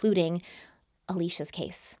 including Alicia's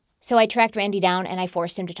case. So I tracked Randy down and I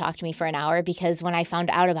forced him to talk to me for an hour because when I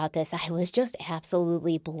found out about this, I was just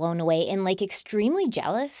absolutely blown away and extremely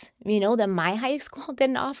jealous, that my high school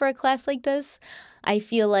didn't offer a class like this. I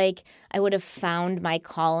feel like I would have found my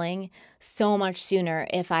calling so much sooner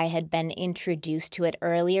if I had been introduced to it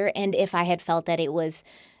earlier and if I had felt that it was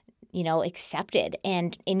accepted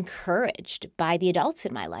and encouraged by the adults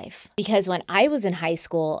in my life. Because when I was in high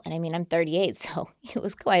school, and I'm 38, so it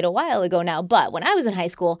was quite a while ago now, but when I was in high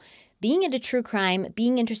school, being into true crime,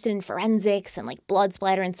 being interested in forensics and blood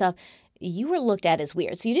splatter and stuff, you were looked at as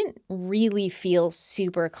weird. So you didn't really feel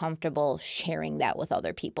super comfortable sharing that with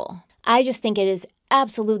other people. I just think it is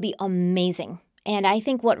absolutely amazing. And I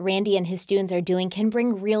think what Randy and his students are doing can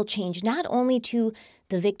bring real change, not only to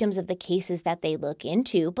the victims of the cases that they look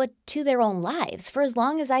into, but to their own lives. For as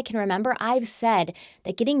long as I can remember, I've said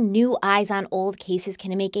that getting new eyes on old cases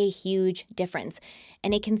can make a huge difference.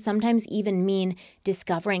 And it can sometimes even mean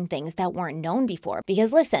discovering things that weren't known before.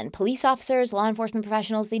 Because listen, police officers, law enforcement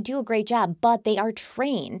professionals, they do a great job, but they are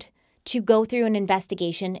trained to go through an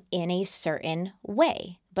investigation in a certain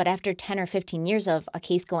way. But after 10 or 15 years of a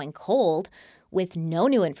case going cold, with no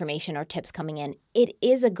new information or tips coming in, it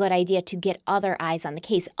is a good idea to get other eyes on the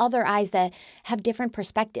case, other eyes that have different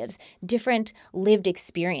perspectives, different lived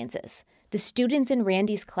experiences. The students in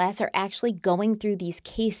Randy's class are actually going through these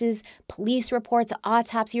cases, police reports,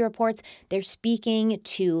 autopsy reports. They're speaking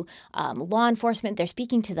to law enforcement. They're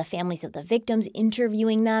speaking to the families of the victims,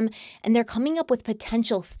 interviewing them, and they're coming up with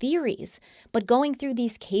potential theories. But going through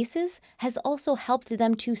these cases has also helped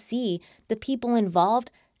them to see the people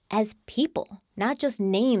involved as people, not just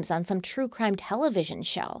names on some true crime television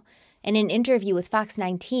show. In an interview with Fox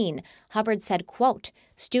 19, Hubbard said, quote,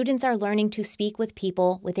 "Students are learning to speak with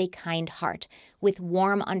people with a kind heart, with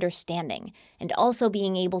warm understanding, and also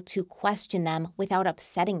being able to question them without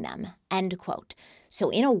upsetting them," end quote. So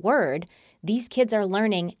in a word, these kids are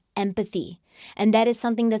learning empathy. And that is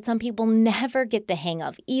something that some people never get the hang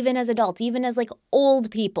of, even as adults, even as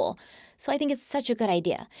old people. So I think it's such a good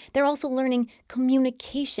idea. They're also learning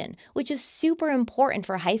communication, which is super important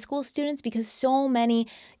for high school students because so many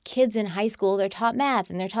kids in high school, they're taught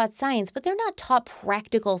math and they're taught science, but they're not taught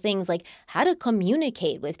practical things like how to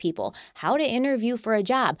communicate with people, how to interview for a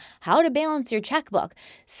job, how to balance your checkbook.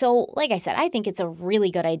 So like I said, I think it's a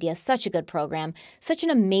really good idea, such a good program, such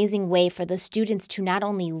an amazing way for the students to not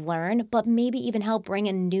only learn, but maybe even help bring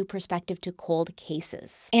a new perspective to cold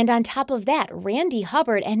cases. And on top of that, Randy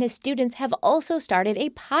Hubbard and his students have also started a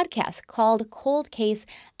podcast called Cold Case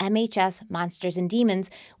MHS Monsters and Demons,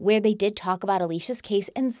 where they did talk about Alicia's case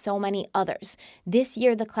and so many others. This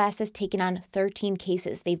year, the class has taken on 13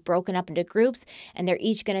 cases. They've broken up into groups, and they're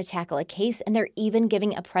each going to tackle a case, and they're even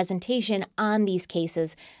giving a presentation on these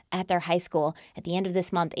cases at their high school at the end of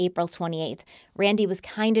this month, April 28th. Randy was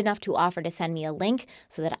kind enough to offer to send me a link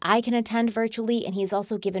so that I can attend virtually, and he's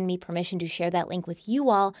also given me permission to share that link with you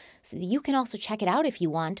all so that you can also check it out if you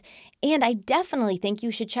want. And I definitely think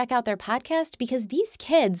you should check out their podcast because these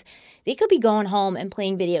kids, they could be going home and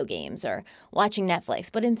playing video games or watching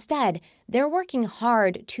Netflix, but instead, they're working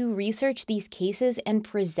hard to research these cases and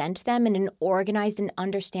present them in an organized and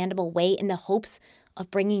understandable way in the hopes of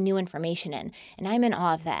bringing new information in. And I'm in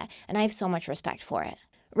awe of that, and I have so much respect for it.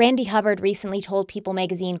 Randy Hubbard recently told People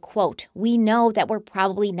magazine, quote, "We know that we're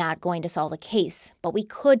probably not going to solve a case, but we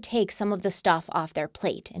could take some of the stuff off their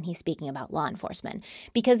plate," and he's speaking about law enforcement,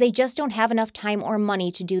 "because they just don't have enough time or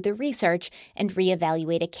money to do the research and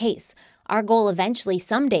reevaluate a case. Our goal eventually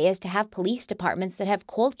someday is to have police departments that have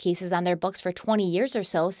cold cases on their books for 20 years or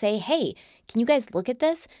so say, hey, can you guys look at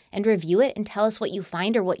this and review it and tell us what you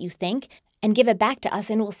find or what you think? and give it back to us,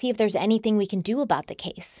 and we'll see if there's anything we can do about the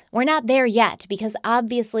case. We're not there yet because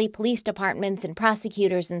obviously police departments and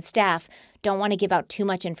prosecutors and staff don't want to give out too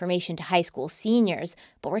much information to high school seniors,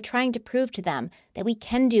 but we're trying to prove to them that we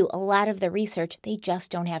can do a lot of the research they just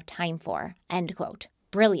don't have time for." End quote.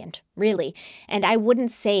 Brilliant, really. And I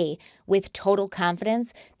wouldn't say with total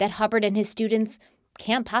confidence that Hubbard and his students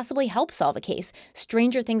can't possibly help solve a case.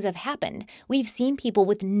 Stranger things have happened. We've seen people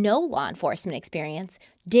with no law enforcement experience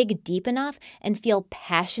dig deep enough and feel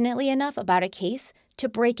passionately enough about a case to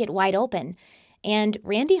break it wide open. And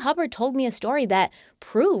Randy Hubbard told me a story that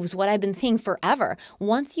proves what I've been saying forever.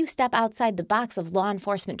 Once you step outside the box of law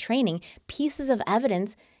enforcement training, pieces of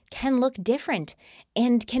evidence can look different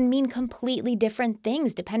and can mean completely different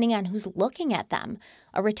things depending on who's looking at them.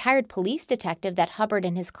 A retired police detective that Hubbard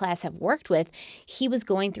and his class have worked with, he was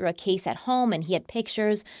going through a case at home and he had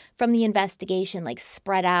pictures from the investigation like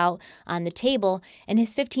spread out on the table, and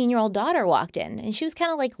his 15-year-old daughter walked in and she was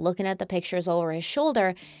kind of like looking at the pictures over his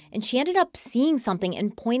shoulder, and she ended up seeing something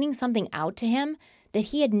and pointing something out to him that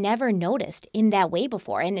he had never noticed in that way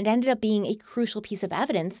before, and it ended up being a crucial piece of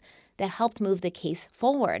evidence that helped move the case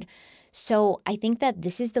forward. So I think that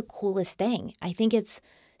this is the coolest thing. I think it's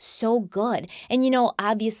so good. And,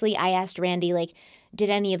 obviously I asked Randy, did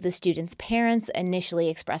any of the students' parents initially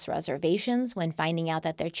express reservations when finding out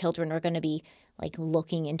that their children were going to be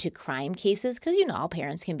looking into crime cases? Because, all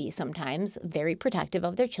parents can be sometimes very protective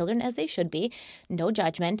of their children, as they should be. No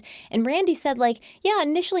judgment. And Randy said, yeah,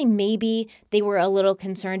 initially maybe they were a little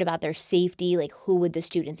concerned about their safety. Who would the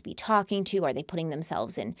students be talking to? Are they putting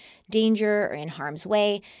themselves in danger or in harm's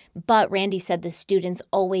way? But Randy said the students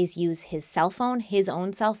always use his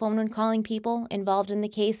own cell phone when calling people involved in the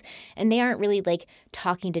case. And they aren't really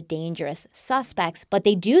talking to dangerous suspects, but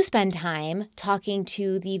they do spend time talking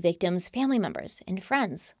to the victims' family members and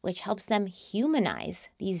friends, which helps them humanize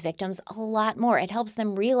these victims a lot more. It helps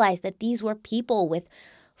them realize that these were people with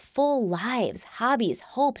full lives, hobbies,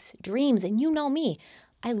 hopes, dreams, and you know me.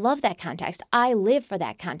 I love that context. I live for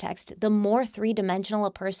that context. The more three-dimensional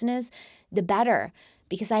a person is, the better,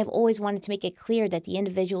 because I've always wanted to make it clear that the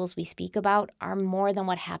individuals we speak about are more than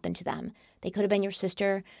what happened to them. They could have been your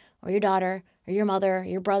sister or your daughter or your mother,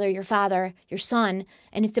 your brother, your father, your son,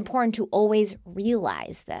 and it's important to always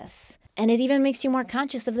realize this. And it even makes you more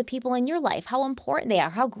conscious of the people in your life, how important they are,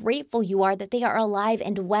 how grateful you are that they are alive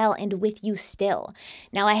and well and with you still.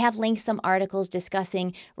 Now, I have linked some articles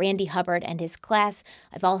discussing Randy Hubbard and his class.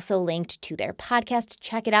 I've also linked to their podcast.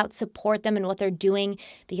 Check it out, support them in what they're doing,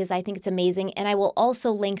 because I think it's amazing. And I will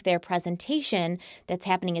also link their presentation that's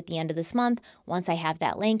happening at the end of this month. Once I have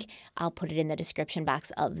that link, I'll put it in the description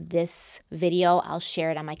box of this video. I'll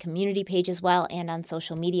share it on my community page as well and on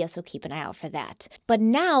social media, so keep an eye out for that. But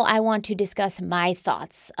now I want to discuss my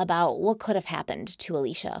thoughts about what could have happened to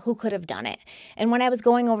Alicia, who could have done it. And when I was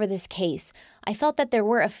going over this case, I felt that there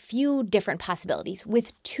were a few different possibilities,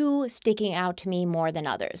 with two sticking out to me more than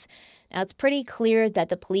others. Now, it's pretty clear that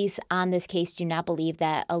the police on this case do not believe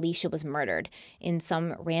that Alicia was murdered in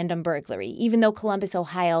some random burglary, even though Columbus,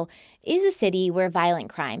 Ohio is a city where violent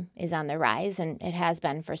crime is on the rise, and it has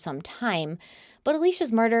been for some time. But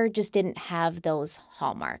Alicia's murder just didn't have those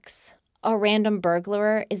hallmarks. A random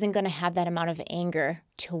burglar isn't going to have that amount of anger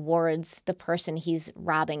towards the person he's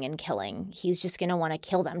robbing and killing. He's just going to want to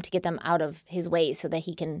kill them to get them out of his way so that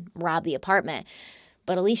he can rob the apartment.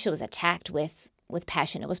 But Alicia was attacked with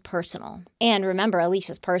passion. It was personal. And remember,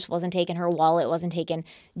 Alicia's purse wasn't taken, her wallet wasn't taken,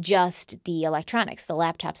 just the electronics, the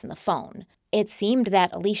laptops and the phone. It seemed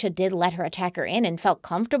that Alicia did let her attacker in and felt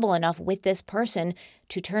comfortable enough with this person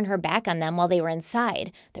to turn her back on them while they were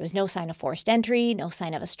inside. There was no sign of forced entry, no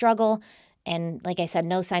sign of a struggle, and like I said,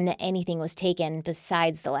 no sign that anything was taken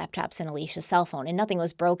besides the laptops and Alicia's cell phone. And nothing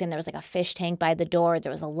was broken. There was a fish tank by the door.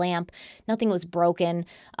 There was a lamp. Nothing was broken,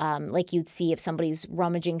 like you'd see if somebody's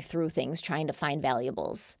rummaging through things trying to find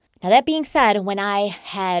valuables. Now, that being said, when I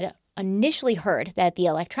had initially heard that the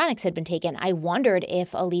electronics had been taken, I wondered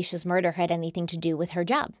if Alicia's murder had anything to do with her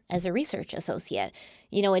job as a research associate.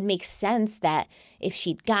 It makes sense that if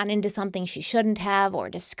she'd gotten into something she shouldn't have or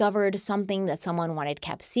discovered something that someone wanted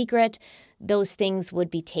kept secret, those things would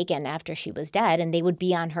be taken after she was dead and they would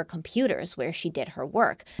be on her computers where she did her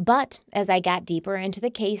work. But as I got deeper into the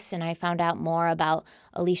case and I found out more about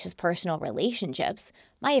Alicia's personal relationships,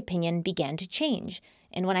 my opinion began to change.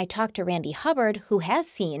 And when I talked to Randy Hubbard, who has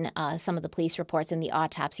seen some of the police reports and the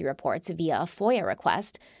autopsy reports via a FOIA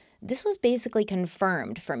request, this was basically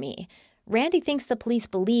confirmed for me. Randy thinks the police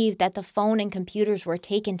believe that the phone and computers were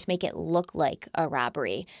taken to make it look like a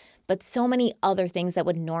robbery. But so many other things that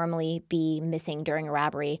would normally be missing during a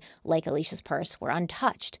robbery, like Alicia's purse, were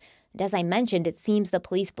untouched. And as I mentioned, it seems the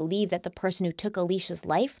police believe that the person who took Alicia's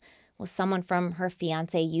life was someone from her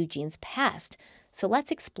fiancé Eugene's past. So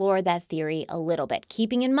let's explore that theory a little bit,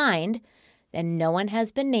 keeping in mind that no one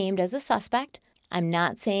has been named as a suspect. I'm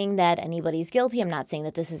not saying that anybody's guilty. I'm not saying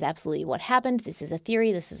that this is absolutely what happened. This is a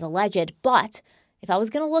theory. This is alleged. But if I was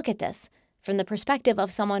going to look at this from the perspective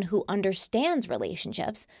of someone who understands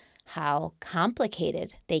relationships, how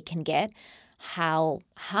complicated they can get, how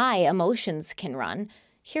high emotions can run,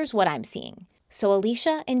 here's what I'm seeing. So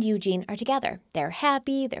Alicia and Eugene are together. They're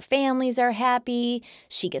happy. Their families are happy.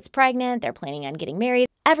 She gets pregnant. They're planning on getting married.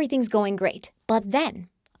 Everything's going great. But then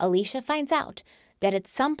Alicia finds out that at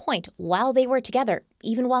some point while they were together,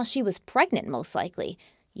 even while she was pregnant most likely,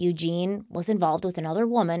 Eugene was involved with another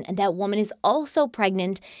woman, and that woman is also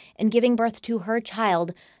pregnant and giving birth to her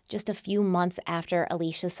child just a few months after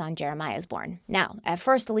Alicia's son Jeremiah is born. Now, at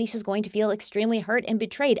first, Alicia's going to feel extremely hurt and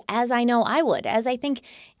betrayed, as I know I would, as I think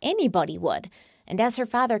anybody would. And as her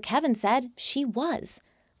father Kevin said, she was.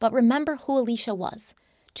 But remember who Alicia was.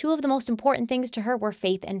 Two of the most important things to her were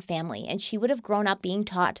faith and family, and she would have grown up being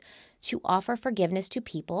taught to offer forgiveness to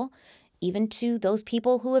people, even to those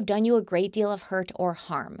people who have done you a great deal of hurt or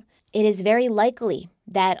harm. It is very likely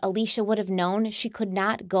that Alicia would have known she could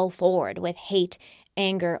not go forward with hate,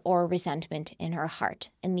 anger, or resentment in her heart.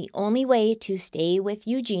 And the only way to stay with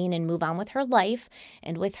Eugene and move on with her life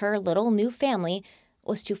and with her little new family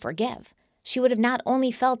was to forgive. She would have not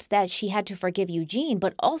only felt that she had to forgive Eugene,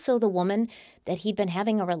 but also the woman that he'd been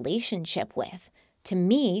having a relationship with. To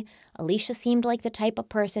me, Alicia seemed like the type of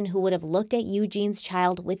person who would have looked at Eugene's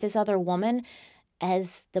child with this other woman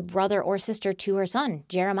as the brother or sister to her son,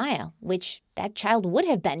 Jeremiah, which that child would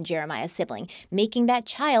have been Jeremiah's sibling, making that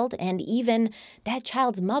child and even that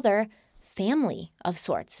child's mother family of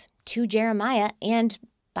sorts to Jeremiah and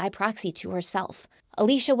by proxy to herself.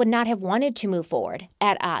 Alicia would not have wanted to move forward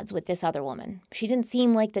at odds with this other woman. She didn't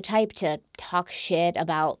seem like the type to talk shit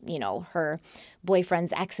about, her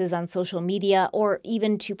boyfriend's exes on social media or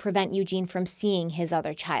even to prevent Eugene from seeing his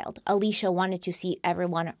other child. Alicia wanted to see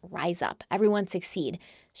everyone rise up, everyone succeed.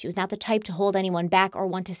 She was not the type to hold anyone back or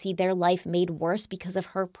want to see their life made worse because of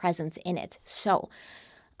her presence in it. So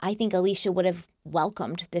I think Alicia would have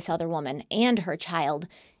welcomed this other woman and her child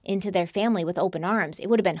into their family with open arms. It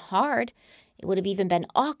would have been hard. It would have even been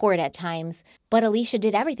awkward at times, but Alicia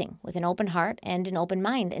did everything with an open heart and an open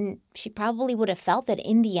mind, and she probably would have felt that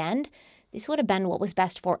in the end, this would have been what was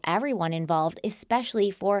best for everyone involved,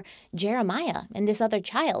 especially for Jeremiah and this other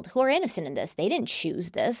child who are innocent in this. They didn't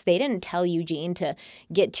choose this. They didn't tell Eugene to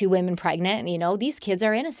get two women pregnant. These kids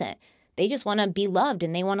are innocent. They just want to be loved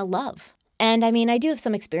and they want to love. And I do have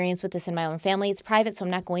some experience with this in my own family. It's private, so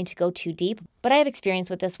I'm not going to go too deep, but I have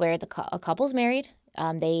experience with this where a couple's married.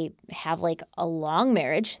 They have a long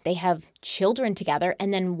marriage, they have children together,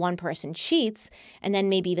 and then one person cheats and then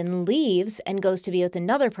maybe even leaves and goes to be with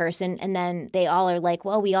another person. And then they all are like,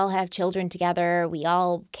 well, we all have children together. We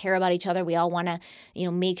all care about each other. We all want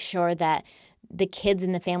to, make sure that the kids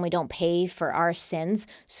in the family don't pay for our sins.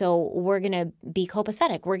 So we're going to be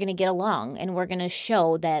copacetic. We're going to get along and we're going to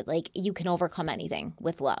show that you can overcome anything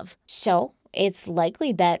with love. So it's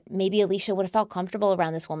likely that maybe Alicia would have felt comfortable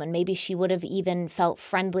around this woman. Maybe she would have even felt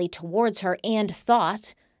friendly towards her and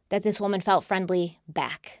thought that this woman felt friendly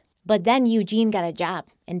back. But then Eugene got a job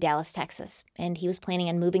in Dallas, Texas, and he was planning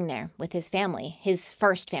on moving there with his family, his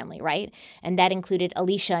first family, right? And that included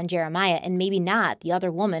Alicia and Jeremiah, and maybe not the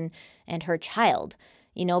other woman and her child,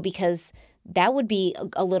 because that would be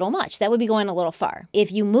a little much. That would be going a little far.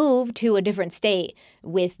 If you move to a different state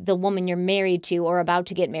with the woman you're married to or about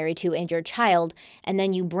to get married to and your child, and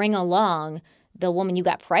then you bring along the woman you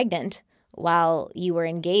got pregnant while you were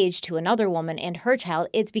engaged to another woman and her child,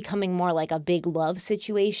 it's becoming more like a big love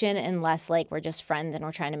situation and less like we're just friends and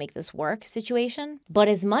we're trying to make this work situation. But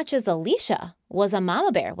as much as Alicia was a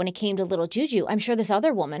mama bear when it came to little Juju, I'm sure this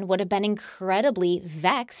other woman would have been incredibly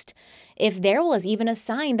vexed if there was even a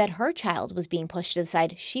sign that her child was being pushed to the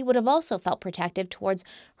side. She would have also felt protective towards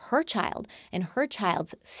her child and her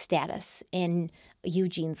child's status in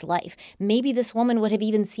Eugene's life. Maybe this woman would have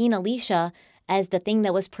even seen Alicia as the thing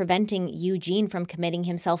that was preventing Eugene from committing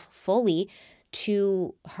himself fully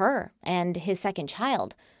to her and his second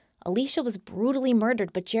child. Alicia was brutally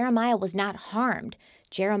murdered, but Jeremiah was not harmed.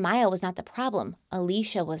 Jeremiah was not the problem.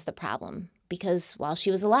 Alicia was the problem. Because while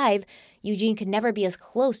she was alive, Eugene could never be as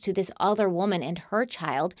close to this other woman and her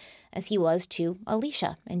child as he was to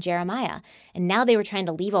Alicia and Jeremiah. And now they were trying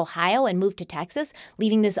to leave Ohio and move to Texas,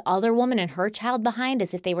 leaving this other woman and her child behind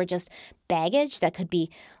as if they were just baggage that could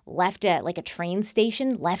be left at a train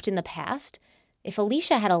station, left in the past. If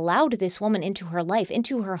Alicia had allowed this woman into her life,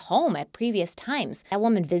 into her home at previous times, that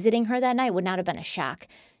woman visiting her that night would not have been a shock,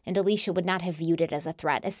 and Alicia would not have viewed it as a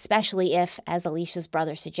threat, especially if, as Alicia's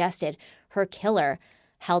brother suggested, her killer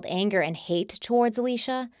held anger and hate towards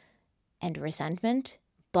Alicia and resentment,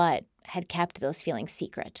 but had kept those feelings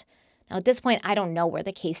secret. Now, at this point, I don't know where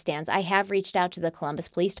the case stands. I have reached out to the Columbus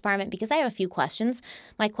Police Department because I have a few questions.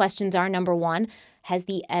 My questions are, number one, has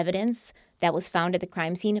the evidence that was found at the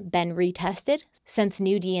crime scene been retested since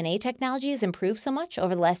new DNA technology has improved so much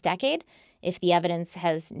over the last decade? If the evidence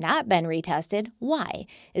has not been retested, why?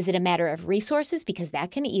 Is it a matter of resources? Because that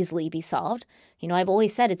can easily be solved. You know, I've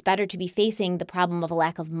always said it's better to be facing the problem of a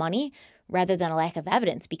lack of money rather than a lack of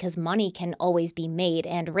evidence, because money can always be made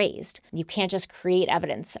and raised. You can't just create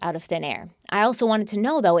evidence out of thin air. I also wanted to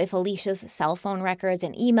know, though, if Alicia's cell phone records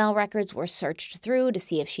and email records were searched through to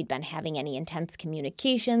see if she'd been having any intense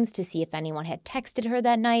communications, to see if anyone had texted her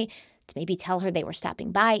that night, to maybe tell her they were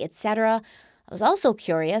stopping by, etc. I was also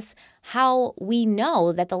curious how we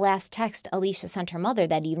know that the last text Alicia sent her mother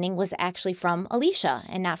that evening was actually from Alicia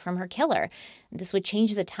and not from her killer. This would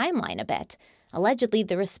change the timeline a bit. Allegedly,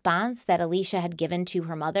 the response that Alicia had given to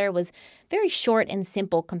her mother was very short and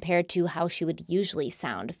simple compared to how she would usually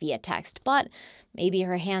sound via text, but maybe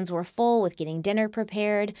her hands were full with getting dinner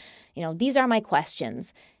prepared. You know, these are my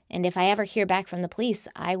questions, and if I ever hear back from the police,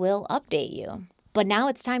 I will update you. But now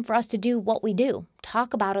it's time for us to do what we do.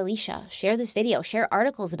 Talk about Alicia, share this video, share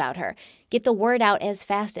articles about her, get the word out as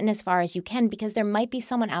fast and as far as you can, because there might be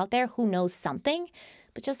someone out there who knows something,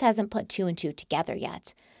 but just hasn't put two and two together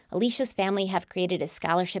yet. Alicia's family have created a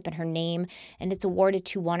scholarship in her name, and it's awarded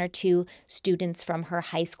to one or two students from her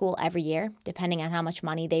high school every year, depending on how much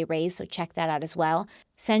money they raise, so check that out as well.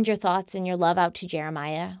 Send your thoughts and your love out to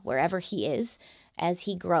Jeremiah, wherever he is, as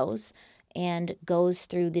he grows and goes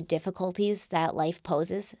through the difficulties that life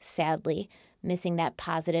poses, sadly, missing that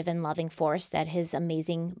positive and loving force that his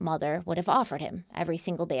amazing mother would have offered him every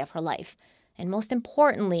single day of her life. And most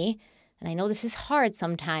importantly, and I know this is hard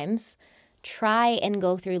sometimes, try and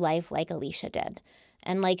go through life like Alicia did,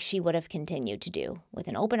 and like she would have continued to do, with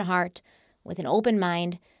an open heart, with an open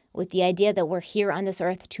mind, with the idea that we're here on this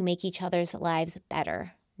earth to make each other's lives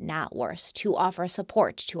better, not worse, to offer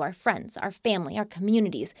support to our friends, our family, our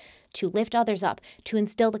communities, to lift others up, to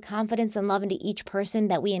instill the confidence and love into each person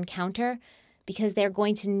that we encounter, because they're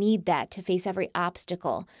going to need that to face every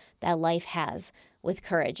obstacle that life has with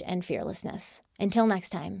courage and fearlessness. Until next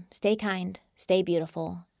time, stay kind, stay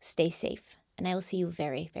beautiful, stay safe, and I will see you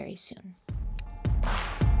very, very soon.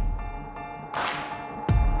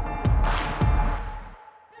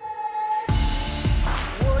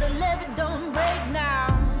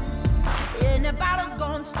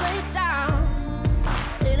 Straight down,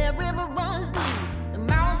 and that river runs deep, the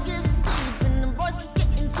mountains get steep, and the voices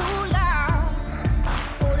getting too loud.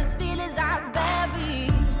 All these feelings I've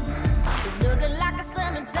buried, it's looking like a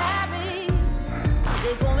cemetery.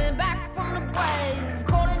 They're coming back from the grave,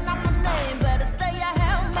 calling out my name, better say a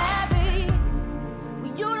Hail Mary.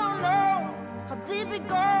 Well, you don't know how deep it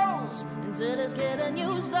goes until it's getting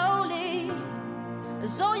you slowly.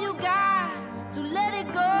 So you got to let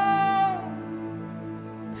it go.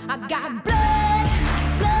 I got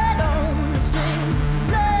blood on the strings.